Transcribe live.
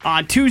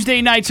On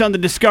Tuesday nights on the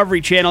Discovery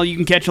Channel, you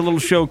can catch a little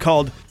show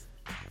called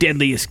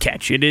Deadliest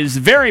Catch. It is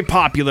very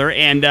popular,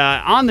 and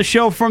on the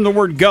show from the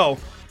word go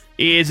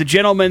is a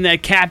gentleman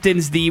that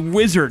captains the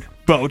Wizard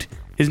boat.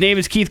 His name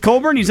is Keith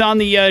Colburn. He's on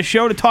the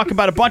show to talk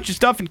about a bunch of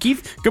stuff. And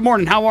Keith, good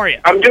morning. How are you?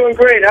 I'm doing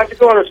great. How's it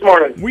going this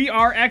morning? We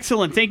are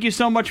excellent. Thank you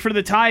so much for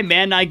the time,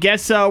 man. I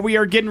guess we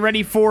are getting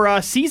ready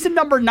for season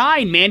number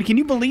 9, man. Can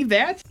you believe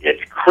that?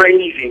 It's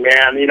crazy,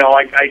 man. You know,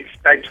 I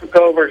took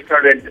over,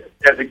 started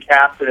as a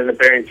captain in the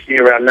Bering Sea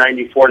around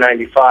 94,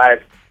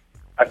 95.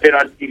 I've been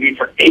on TV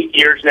for 8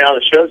 years now.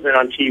 The show's been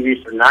on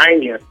TV for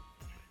 9 years.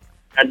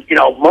 And, you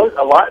know,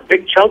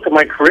 big chunk of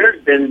my career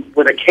has been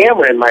with a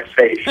camera in my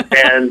face.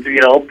 And, you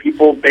know,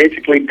 people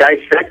basically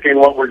dissecting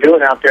what we're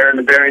doing out there in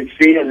the Bering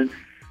Sea. And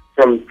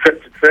from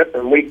trip to trip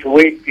and week to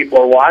week, people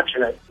are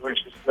watching it, which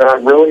is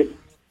really,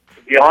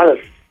 to be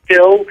honest,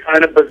 still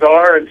kind of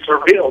bizarre and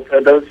surreal to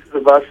those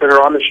of us that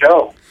are on the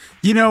show.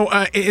 You know,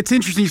 it's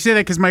interesting you say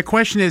that because my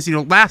question is, you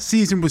know, last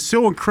season was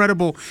so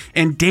incredible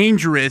and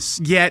dangerous,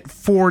 yet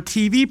for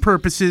TV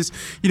purposes,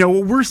 you know,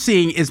 what we're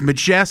seeing is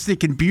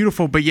majestic and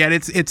beautiful, but yet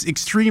it's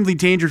extremely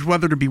dangerous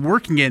weather to be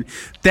working in.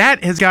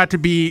 That has got to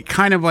be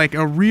kind of like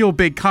a real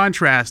big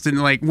contrast,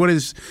 and like what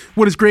is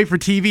great for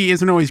TV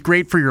isn't always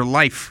great for your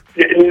life.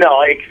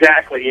 No,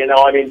 exactly. You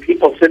know, I mean,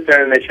 people sit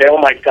there and they say, oh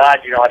my God,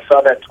 you know, I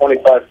saw that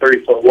 25,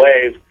 30-foot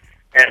wave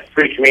and it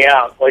freaked me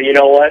out. Well, you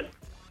know what?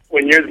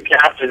 When you're the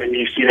captain and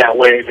you see that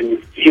wave and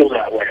you feel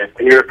that wave,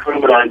 and you're a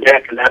crewman on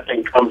deck and that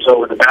thing comes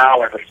over the bow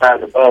or the side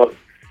of the boat,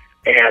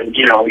 and,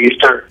 you know, you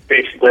start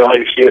basically all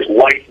you see is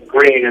white and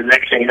green, and the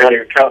next thing you know,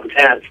 you're counting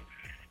tents.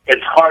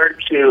 It's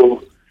hard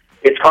to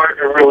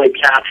really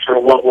capture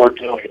what we're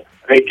doing.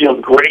 They do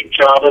a great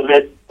job of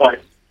it, but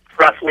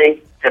trust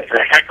me, it's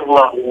a heck of a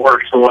lot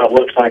worse than what it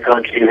looks like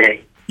on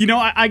TV. You know,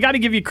 I got to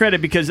give you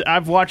credit because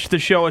I've watched the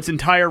show its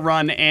entire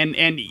run,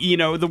 and you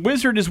know, the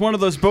Wizard is one of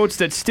those boats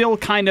that still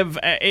kind of,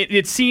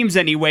 it seems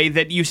anyway,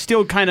 that you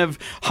still kind of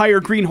hire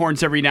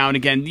greenhorns every now and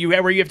again,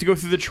 where you have to go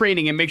through the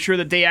training and make sure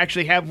that they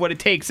actually have what it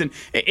takes. And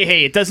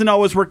hey, it doesn't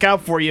always work out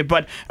for you,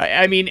 but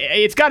I mean,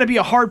 it's got to be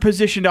a hard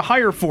position to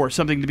hire for,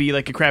 something to be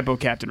like a crab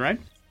boat captain, right?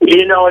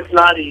 You know, it's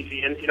not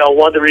easy, and you know,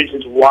 one of the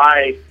reasons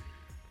why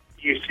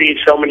you see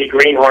so many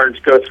greenhorns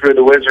go through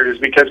the Wizard is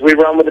because we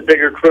run with a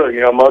bigger crew. You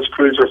know, most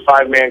crews are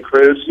 5-man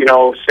crews. You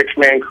know,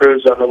 6-man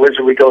crews on the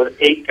Wizard. We go with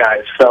 8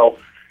 guys. So,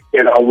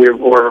 you know,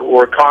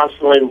 we're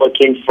constantly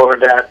looking for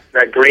that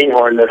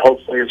greenhorn that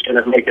hopefully is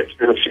going to make it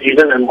through the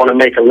season and want to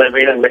make a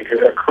living and make a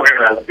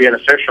career out of being a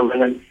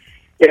fisherman. And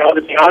you know,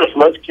 to be honest,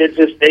 most kids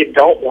they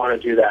don't want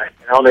to do that.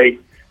 You know,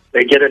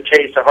 they get a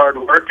taste of hard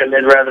work and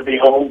they'd rather be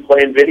home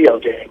playing video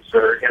games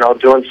or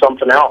doing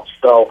something else.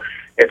 So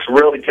it's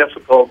really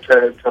difficult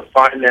to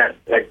find that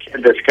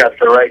kid that's got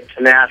the right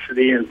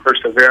tenacity and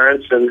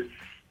perseverance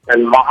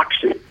and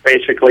moxie,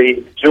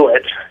 basically, do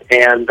it.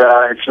 And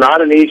it's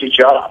not an easy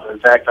job. In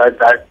fact,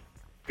 I'd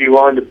be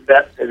willing to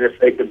bet that if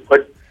they could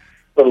put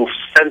little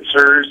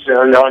sensors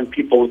on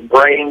people's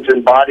brains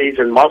and bodies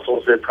and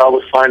muscles, they'd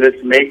probably find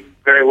it may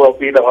very well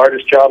be the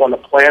hardest job on the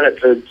planet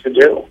to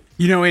do.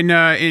 You know,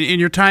 in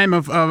your time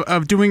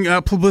of doing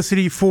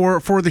publicity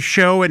for the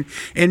show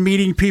and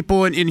meeting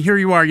people, and here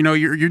you are, you know,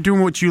 you're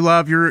doing what you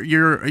love. You're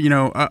you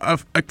know,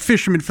 a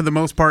fisherman for the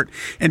most part,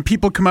 and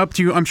people come up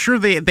to you. I'm sure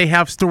they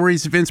have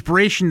stories of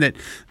inspiration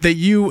that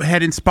you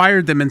had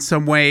inspired them in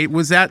some way.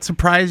 Was that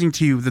surprising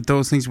to you that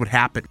those things would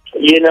happen?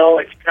 You know,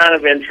 it's kind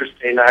of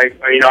interesting. I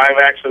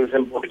actually was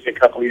in Boise a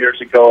couple of years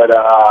ago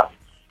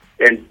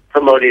in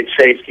promoting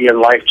safety and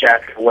life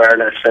jacket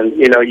awareness, and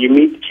you know, you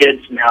meet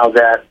kids now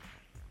that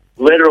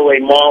literally,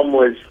 mom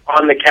was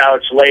on the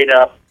couch, laid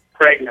up,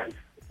 pregnant,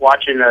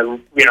 watching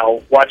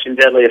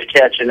Deadliest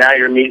Catch, and now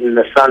you're meeting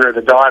the son or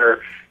the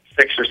daughter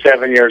 6 or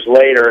 7 years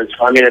later. And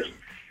so, I mean,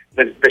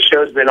 the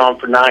show's been on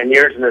for 9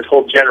 years, and there's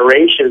whole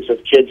generations of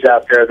kids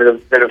out there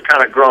that have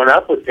kind of grown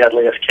up with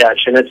Deadliest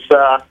Catch, and it's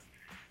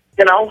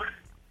you know,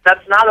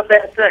 that's not a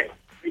bad thing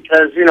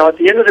because you know, at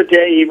the end of the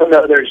day, even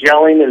though there's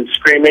yelling and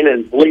screaming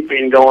and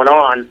bleeping going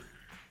on,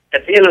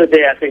 at the end of the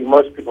day, I think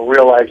most people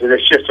realize that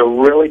it's just a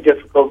really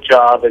difficult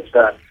job. It's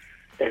a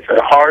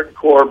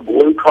hardcore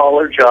blue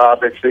collar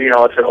job. It's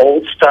an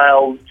old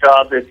style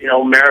job that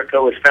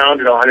America was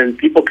founded on, and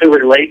people can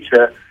relate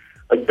to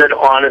a good,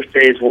 honest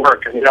day's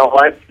work. And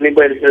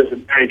anybody that does a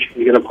bench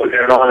is going to put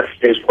in an honest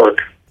day's work.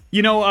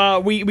 You know,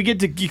 we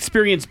get to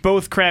experience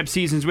both crab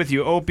seasons with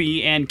you,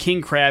 Opie and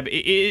king crab.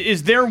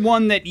 Is there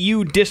one that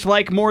you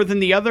dislike more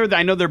than the other?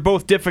 I know they're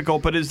both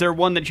difficult, but is there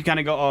one that you kind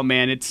of go, oh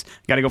man, it's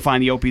got to go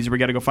find the Opies, or we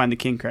got to go find the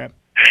king crab?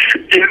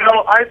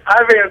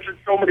 I've answered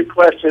so many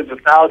questions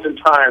 1,000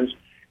 times,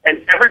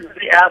 and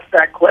everybody asks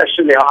that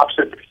question the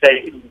opposite. They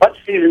say, what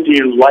season do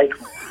you like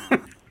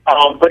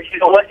more? But you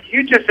know what?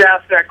 You just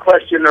asked that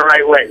question the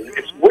right way.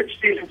 It's which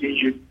season do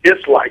you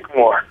dislike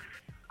more?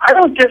 I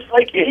don't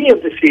dislike any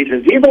of the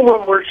seasons, even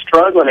when we're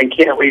struggling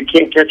and we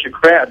can't catch a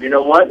crab. You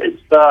know what? It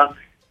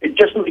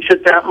just makes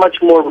it that much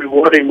more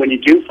rewarding when you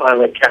do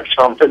finally catch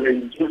something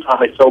and you do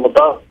finally fill the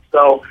boat.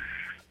 So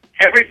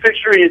every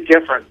fishery is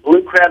different.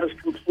 Blue crab is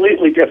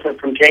completely different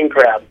from king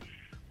crab.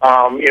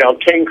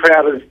 King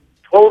crab is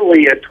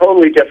totally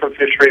different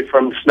fishery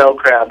from snow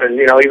crab, and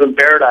even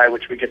barredeye,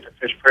 which we get to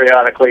fish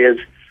periodically,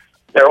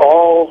 they're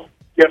all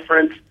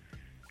different.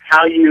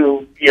 How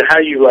you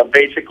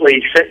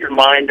basically set your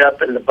mind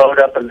up and the boat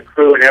up and the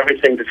crew and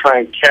everything to try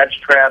and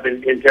catch crab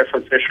in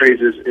different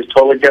fisheries is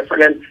totally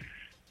different. And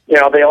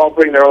they all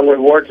bring their own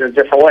rewards in a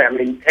different way. I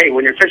mean, hey,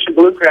 when you're fishing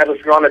blue crab,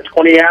 if you're on a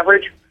 20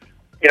 average,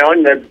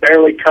 and they're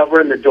barely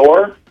covering the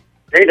door,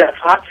 hey, that's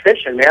hot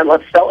fishing, man.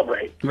 Let's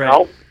celebrate.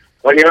 Right.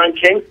 When you're on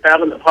king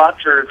crab and the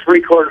pots are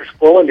 3/4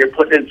 full and you're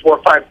putting in $4,000 or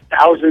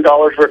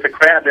 $5,000 worth of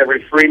crab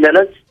every 3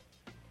 minutes,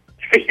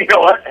 you know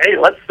what? Hey,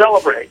 let's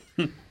celebrate.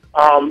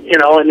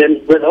 And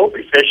then with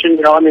opie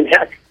fishing,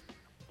 heck,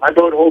 my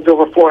boat holds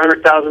over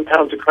 400,000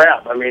 pounds of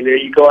crab. I mean,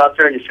 you go out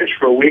there and you fish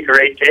for a week or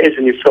 8 days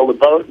and you fill the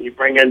boat and you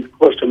bring in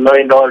close to $1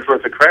 million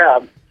worth of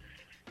crab.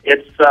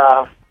 It's,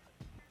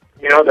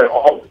 they're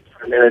all,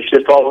 it's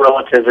just all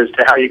relative as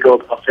to how you go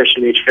about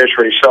fishing each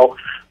fishery. So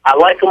I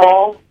like them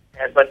all,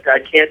 but I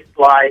can't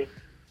lie.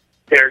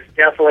 There's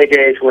definitely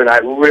days when I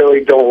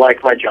really don't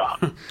like my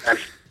job.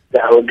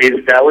 That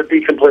would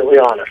be completely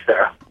honest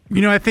there.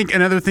 I think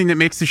another thing that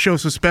makes the show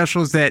so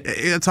special is that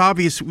it's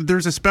obvious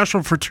there's a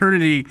special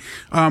fraternity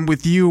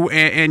with you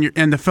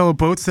and the fellow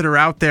boats that are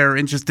out there,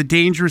 and just the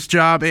dangerous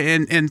job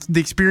and the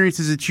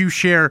experiences that you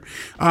share.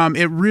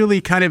 It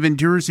really kind of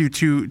endures you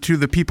to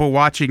the people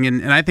watching,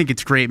 and I think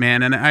it's great,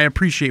 man, and I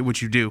appreciate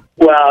what you do.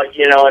 Well,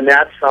 and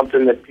that's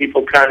something that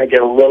people kind of get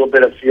a little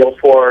bit of feel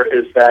for,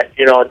 is that, at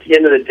the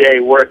end of the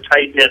day, we're a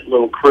tight-knit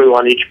little crew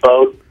on each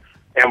boat,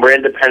 and we're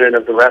independent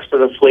of the rest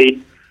of the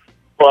fleet,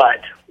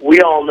 but we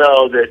all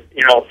know that,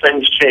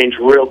 things change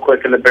real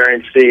quick in the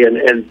Bering Sea,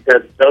 and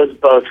that those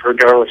boats,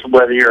 regardless of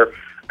whether you're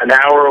an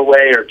hour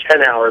away or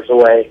 10 hours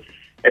away,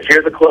 if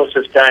you're the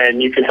closest guy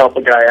and you can help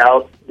a guy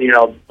out,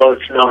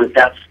 boats know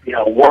that's,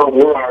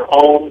 we're our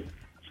own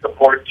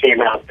support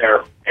team out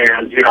there.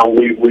 And,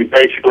 we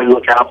basically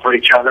look out for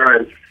each other,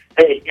 and,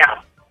 hey,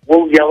 yeah,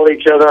 we'll yell at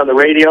each other on the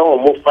radio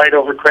and we'll fight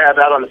over crab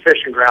out on the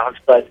fishing grounds.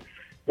 But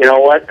you know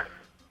what?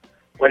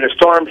 When the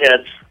storm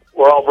hits,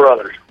 we're all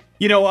brothers.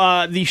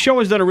 The show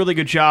has done a really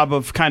good job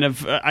of kind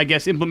of,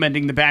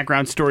 implementing the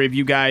background story of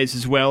you guys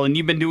as well. And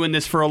you've been doing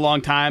this for a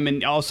long time,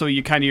 and also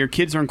your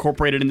kids are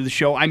incorporated into the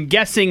show. I'm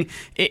guessing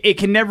it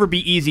can never be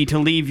easy to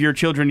leave your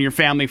children and your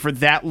family for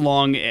that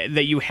long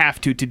that you have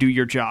to do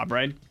your job,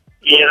 right?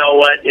 You know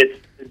what?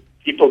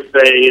 People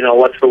say,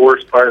 what's the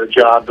worst part of the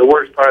job? The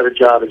worst part of the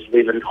job is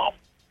leaving home.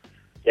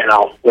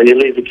 When you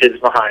leave the kids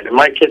behind. And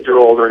my kids are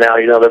older now,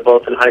 they're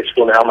both in high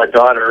school now. My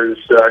daughter is,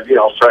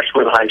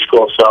 freshman in high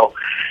school. So,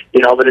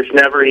 but it's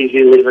never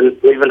easy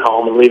leaving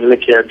home and leaving the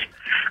kids.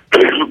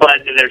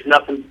 But there's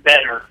nothing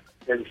better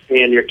than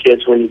seeing your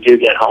kids when you do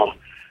get home.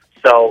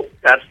 So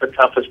that's the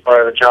toughest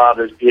part of the job,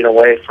 is being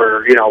away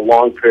for,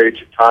 long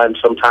periods of time,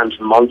 sometimes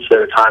months at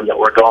a time that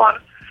we're gone.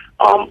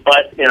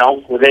 But,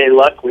 with any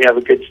luck, we have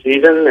a good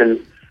season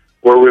and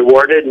we're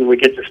rewarded, and we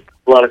get to spend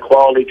a lot of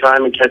quality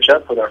time and catch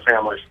up with our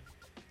families.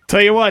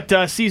 Tell you what,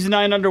 Season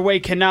 9 underway.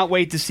 Cannot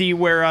wait to see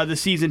where the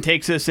season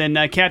takes us. And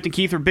Captain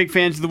Keith, we're big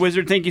fans of the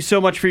Wizard. Thank you so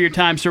much for your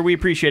time, sir. We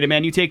appreciate it,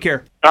 man. You take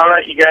care. All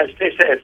right, you guys. Stay safe.